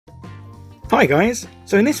Hi guys,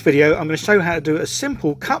 so in this video I'm going to show you how to do a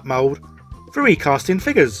simple cut mould for recasting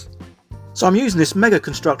figures. So I'm using this Mega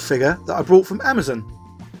Construct figure that I brought from Amazon.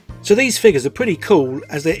 So these figures are pretty cool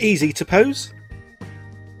as they're easy to pose.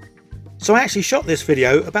 So I actually shot this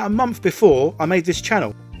video about a month before I made this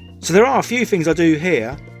channel. So there are a few things I do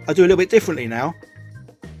here, I do a little bit differently now.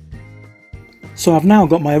 So I've now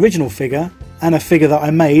got my original figure and a figure that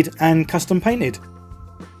I made and custom painted.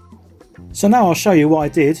 So now I'll show you what I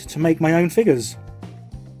did to make my own figures.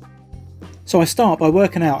 So I start by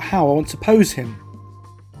working out how I want to pose him.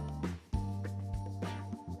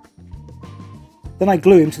 Then I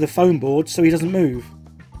glue him to the foam board so he doesn't move.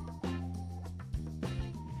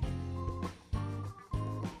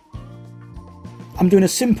 I'm doing a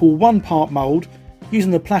simple one-part mould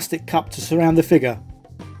using the plastic cup to surround the figure.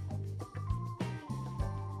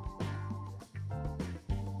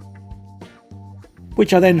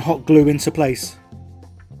 Which I then hot glue into place.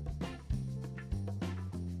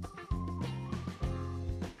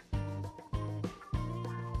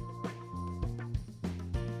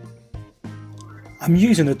 I'm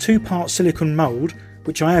using a two-part silicone mould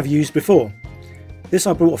which I have used before. This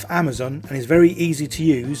I bought off Amazon and is very easy to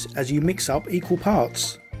use as you mix up equal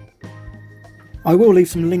parts. I will leave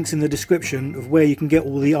some links in the description of where you can get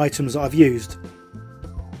all the items that I've used.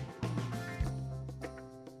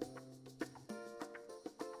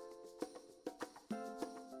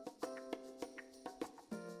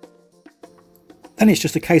 Then it's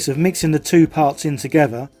just a case of mixing the two parts in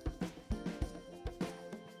together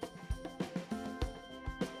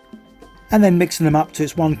and then mixing them up to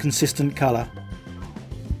its one consistent colour.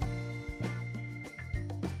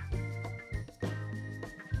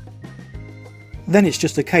 Then it's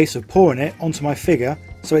just a case of pouring it onto my figure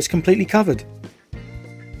so it's completely covered.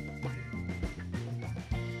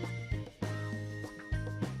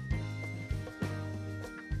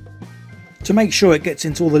 To make sure it gets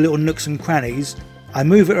into all the little nooks and crannies, I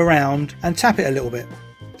move it around and tap it a little bit.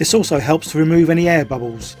 This also helps to remove any air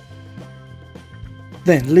bubbles.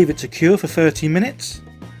 Then leave it to cure for 30 minutes.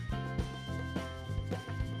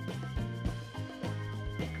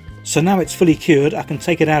 So now it's fully cured, I can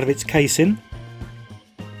take it out of its casing.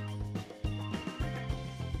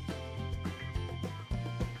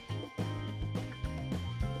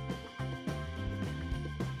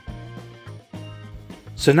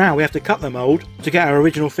 So now we have to cut the mould to get our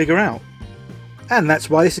original figure out. And that's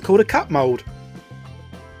why this is called a cut mould.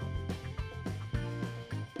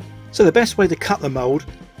 So the best way to cut the mould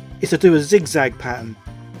is to do a zigzag pattern.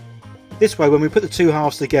 This way when we put the two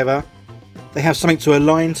halves together, they have something to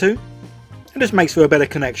align to, and this makes for a better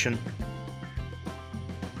connection.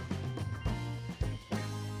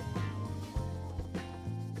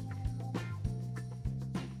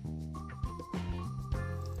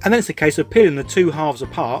 And then it's a case of peeling the two halves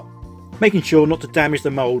apart, making sure not to damage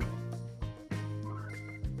the mould.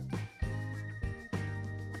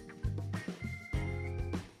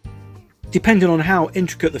 Depending on how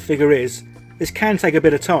intricate the figure is, this can take a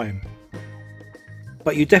bit of time.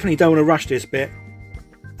 But you definitely don't want to rush this bit,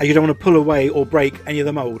 and you don't want to pull away or break any of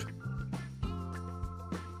the mould.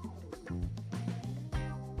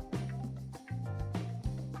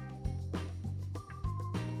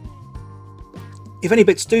 If any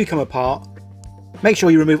bits do come apart, make sure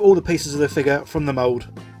you remove all the pieces of the figure from the mould.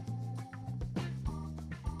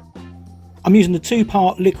 I'm using the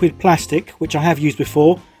two-part liquid plastic, which I have used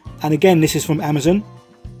before, and again this is from Amazon.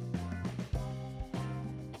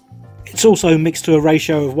 It's also mixed to a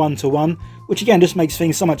ratio of 1:1, which again just makes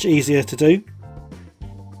things so much easier to do.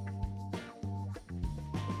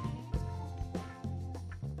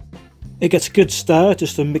 It gets a good stir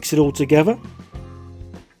just to mix it all together.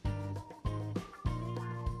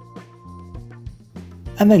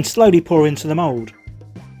 And then slowly pour into the mould.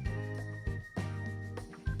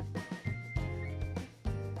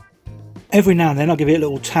 Every now and then I'll give it a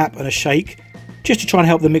little tap and a shake, just to try and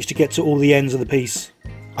help the mixture get to all the ends of the piece.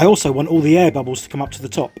 I also want all the air bubbles to come up to the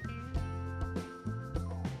top.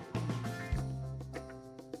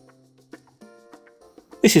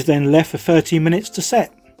 This is then left for 30 minutes to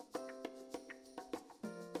set.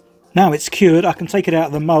 Now it's cured, I can take it out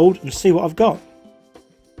of the mould and see what I've got.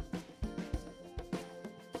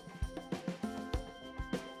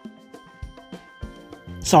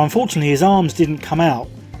 So unfortunately his arms didn't come out,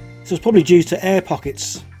 so it's probably due to air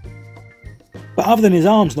pockets. But other than his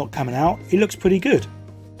arms not coming out, he looks pretty good.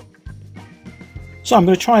 So I'm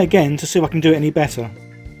going to try again to see if I can do it any better.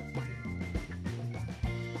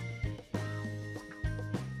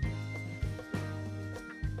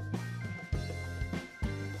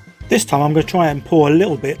 This time I'm going to try and pour a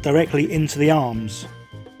little bit directly into the arms.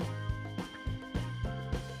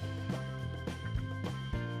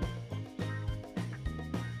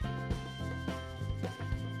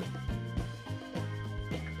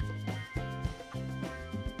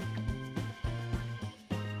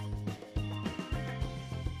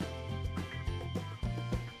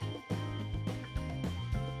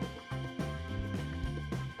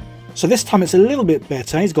 So this time it's a little bit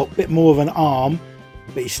better. He's got a bit more of an arm,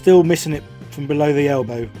 but he's still missing it from below the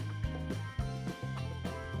elbow.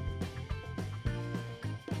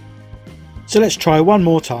 So let's try one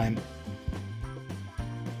more time.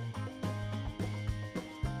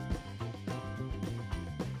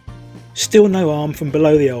 Still no arm from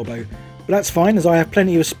below the elbow, but that's fine as I have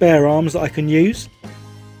plenty of spare arms that I can use.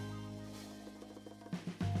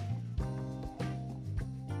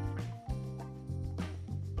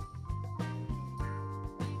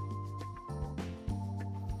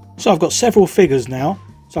 So I've got several figures now,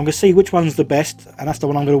 so I'm going to see which one's the best, and that's the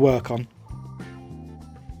one I'm going to work on.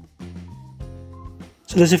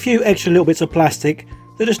 So there's a few extra little bits of plastic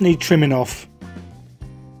that just need trimming off.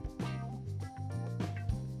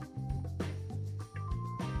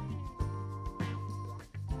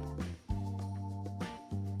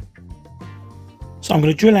 So I'm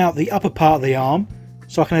going to drill out the upper part of the arm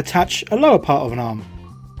so I can attach a lower part of an arm.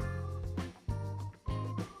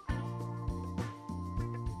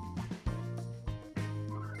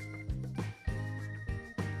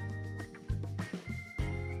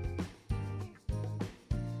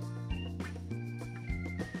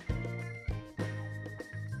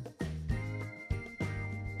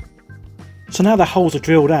 So now the holes are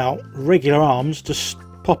drilled out, regular arms just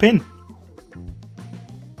pop in.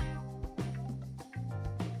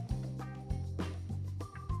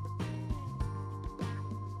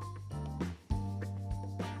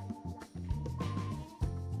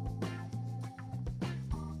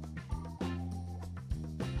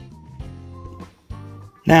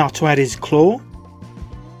 Now to add his claw.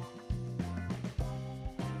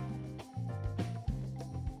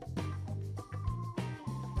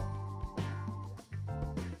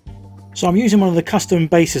 So I'm using one of the custom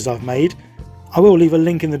bases I've made. I will leave a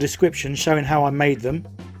link in the description showing how I made them.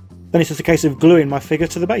 Then it's just a case of gluing my figure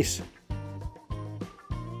to the base.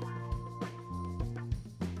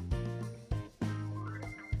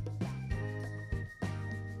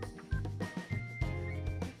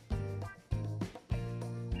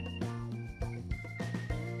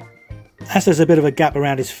 As there's a bit of a gap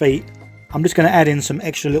around his feet, I'm just going to add in some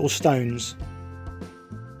extra little stones.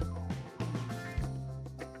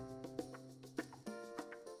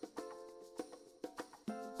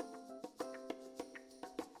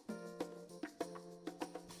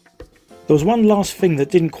 There was one last thing that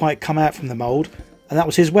didn't quite come out from the mould, and that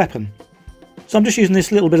was his weapon. So I'm just using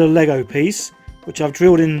this little bit of Lego piece, which I've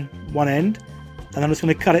drilled in one end, and I'm just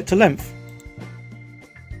going to cut it to length.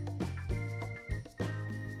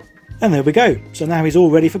 And there we go, so now he's all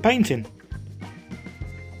ready for painting.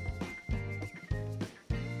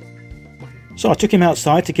 So I took him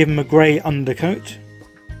outside to give him a grey undercoat,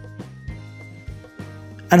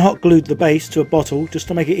 and hot glued the base to a bottle just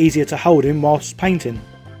to make it easier to hold him whilst painting.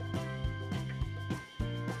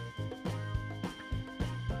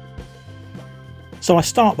 So I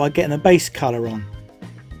start by getting a base colour on.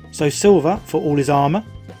 So silver for all his armour.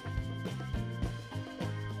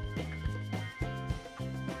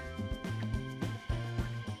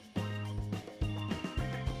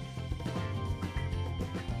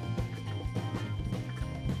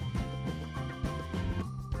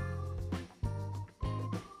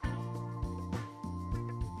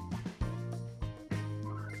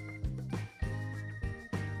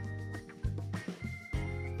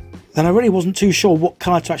 Then I really wasn't too sure what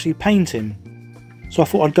colour to actually paint him, so I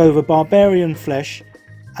thought I'd go over barbarian flesh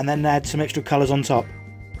and then add some extra colours on top.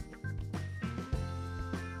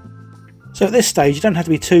 So at this stage you don't have to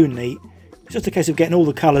be too neat, it's just a case of getting all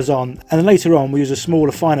the colours on, and then later on we use a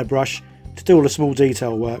smaller, finer brush to do all the small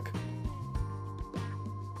detail work.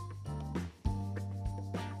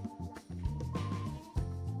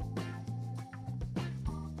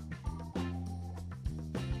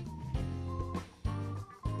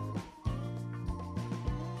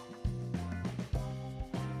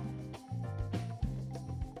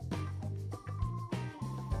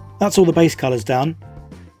 That's all the base colours down,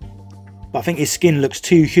 but I think his skin looks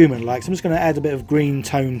too human-like, so I'm just going to add a bit of green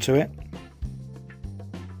tone to it.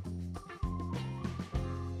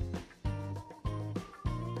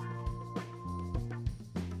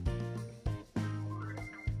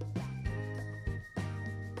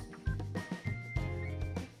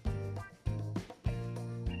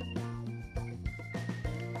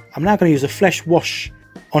 I'm now going to use a flesh wash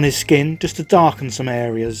on his skin just to darken some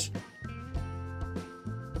areas.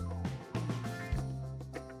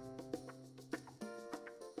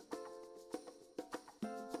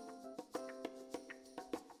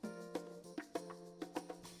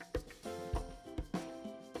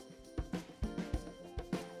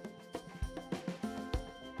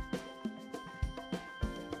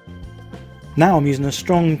 Now I'm using a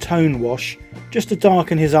strong tone wash just to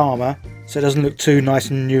darken his armour so it doesn't look too nice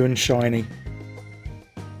and new and shiny.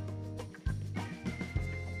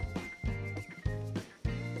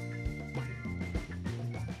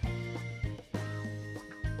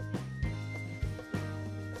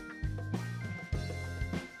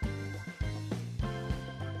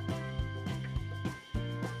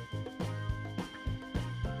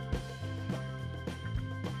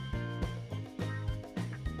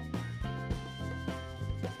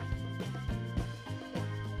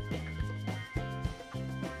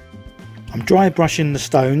 I'm dry brushing the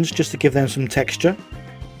stones just to give them some texture.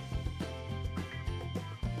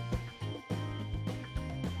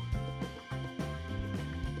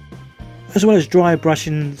 As well as dry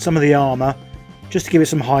brushing some of the armour just to give it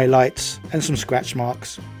some highlights and some scratch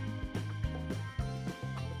marks.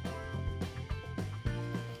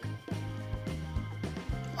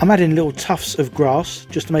 I'm adding little tufts of grass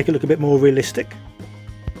just to make it look a bit more realistic.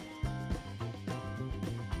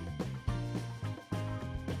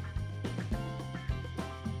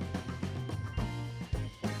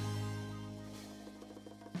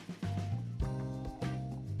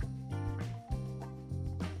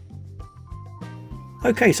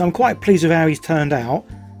 Okay, so I'm quite pleased with how he's turned out,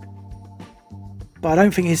 but I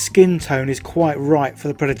don't think his skin tone is quite right for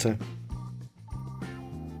the predator.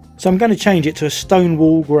 So I'm going to change it to a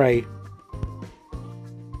stonewall grey.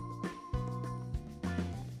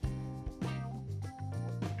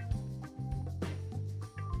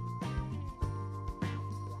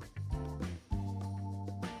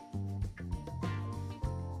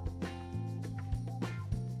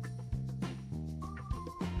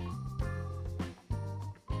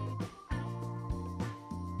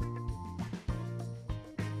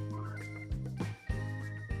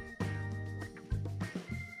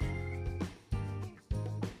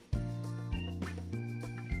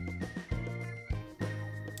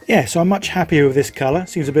 Yeah, so I'm much happier with this colour,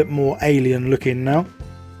 seems a bit more alien looking now.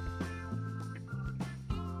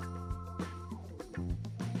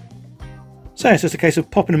 So it's just a case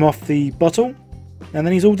of popping him off the bottle and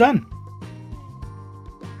then he's all done.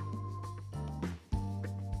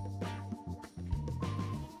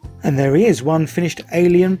 And there he is, one finished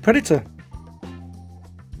alien predator.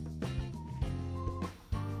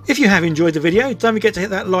 If you have enjoyed the video, don't forget to hit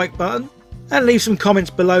that like button and leave some comments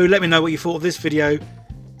below. Let me know what you thought of this video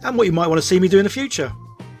and what you might want to see me do in the future.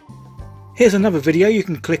 Here's another video you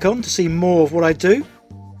can click on to see more of what I do.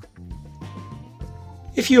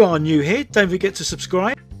 If you are new here, don't forget to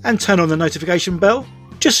subscribe and turn on the notification bell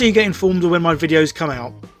just so you get informed of when my videos come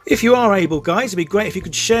out. If you are able, guys, it'd be great if you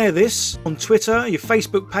could share this on Twitter, your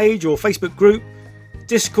Facebook page or Facebook group,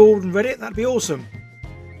 Discord and Reddit. That'd be awesome.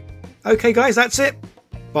 Okay guys, that's it.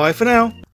 Bye for now.